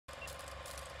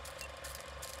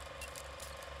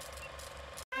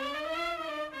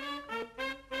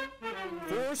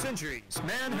For centuries,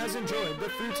 man has enjoyed the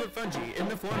fruits of fungi in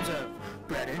the forms of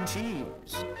bread and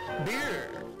cheese, beer,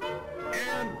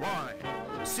 and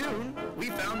wine. Soon, we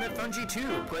found that fungi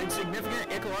too played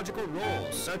significant ecological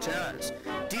roles such as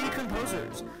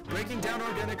decomposers, breaking down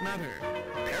organic matter,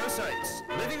 parasites,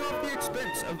 living off the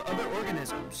expense of other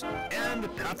organisms, and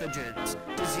pathogens,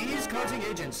 disease-causing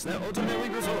agents that ultimately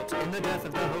result in the death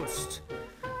of the host.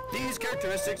 These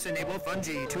characteristics enable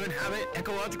fungi to inhabit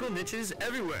ecological niches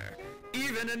everywhere,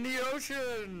 even in the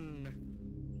ocean.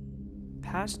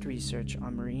 Past research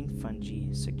on marine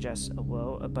fungi suggests a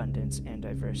low abundance and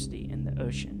diversity in the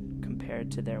ocean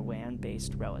compared to their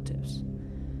land-based relatives.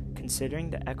 Considering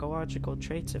the ecological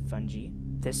traits of fungi,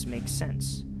 this makes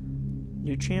sense.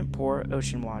 Nutrient-poor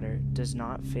ocean water does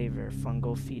not favor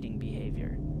fungal feeding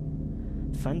behavior.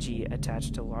 Fungi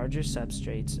attach to larger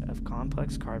substrates of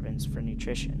complex carbons for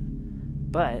nutrition,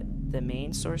 but the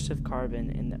main source of carbon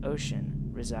in the ocean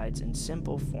resides in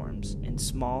simple forms in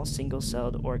small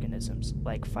single-celled organisms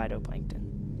like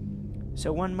phytoplankton.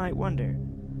 So one might wonder,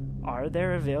 are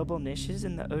there available niches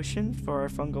in the ocean for our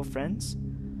fungal friends?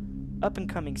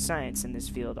 Up-and-coming science in this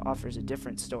field offers a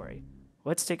different story.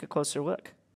 Let's take a closer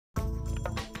look.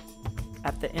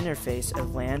 At the interface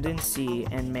of land and sea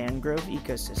and mangrove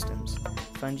ecosystems,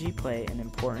 fungi play an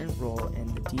important role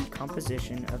in the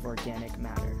decomposition of organic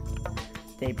matter.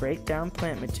 They break down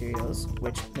plant materials,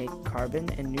 which make carbon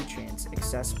and nutrients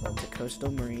accessible to coastal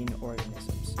marine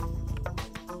organisms.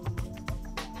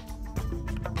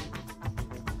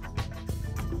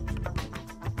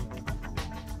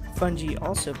 Fungi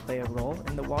also play a role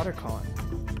in the water column.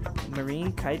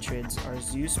 Marine chytrids are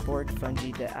zoospored fungi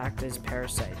that act as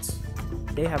parasites.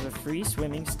 They have a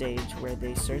free-swimming stage where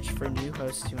they search for new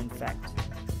hosts to infect.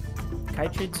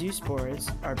 Chytrid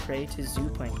zoospores are prey to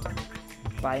zooplankton.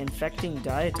 By infecting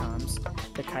diatoms,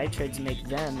 the chytrids make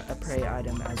them a prey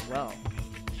item as well.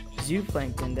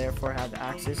 Zooplankton therefore have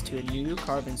access to a new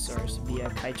carbon source via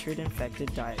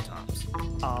chytrid-infected diatoms.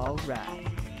 All right.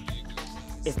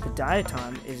 If the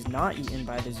diatom is not eaten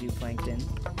by the zooplankton,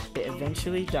 it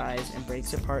eventually dies and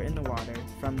breaks apart in the water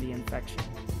from the infection.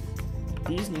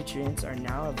 These nutrients are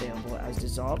now available as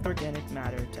dissolved organic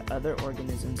matter to other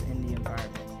organisms in the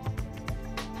environment.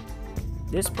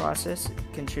 This process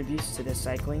contributes to the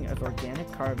cycling of organic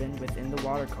carbon within the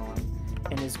water column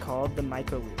and is called the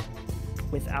mycoloop.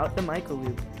 Without the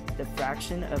mycoloop, the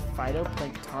fraction of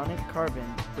phytoplanktonic carbon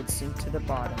would sink to the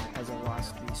bottom as a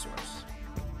lost resource.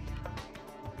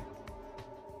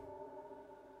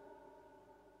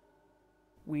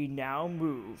 We now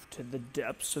move to the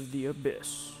depths of the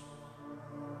abyss.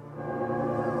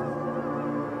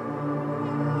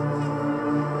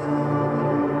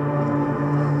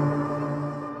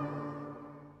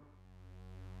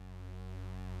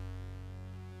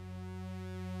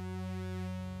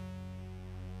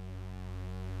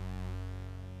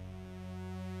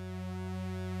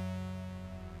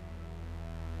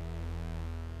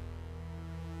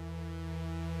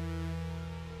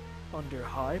 Under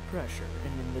high pressure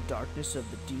and in the darkness of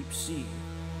the deep sea,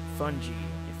 fungi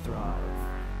thrive.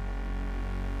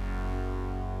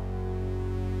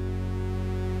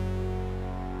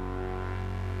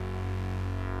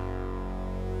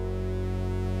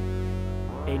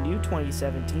 A new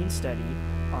 2017 study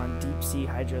on deep-sea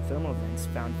hydrothermal vents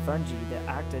found fungi that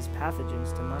act as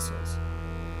pathogens to mussels.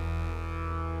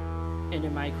 In a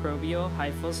microbial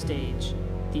hyphal stage,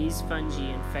 these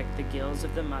fungi infect the gills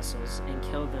of the mussels and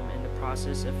kill them in the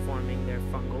process of forming their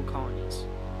fungal colonies.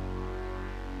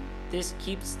 This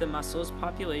keeps the mussels'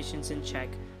 populations in check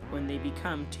when they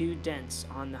become too dense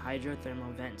on the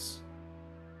hydrothermal vents.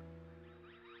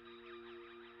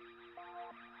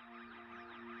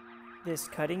 This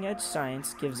cutting-edge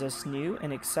science gives us new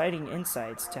and exciting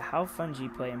insights to how fungi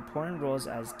play important roles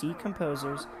as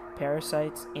decomposers,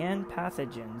 parasites, and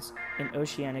pathogens in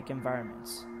oceanic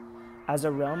environments. As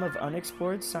a realm of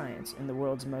unexplored science in the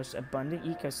world's most abundant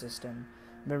ecosystem,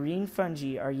 marine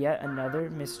fungi are yet another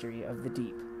mystery of the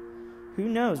deep. Who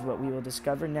knows what we will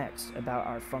discover next about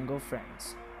our fungal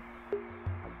friends?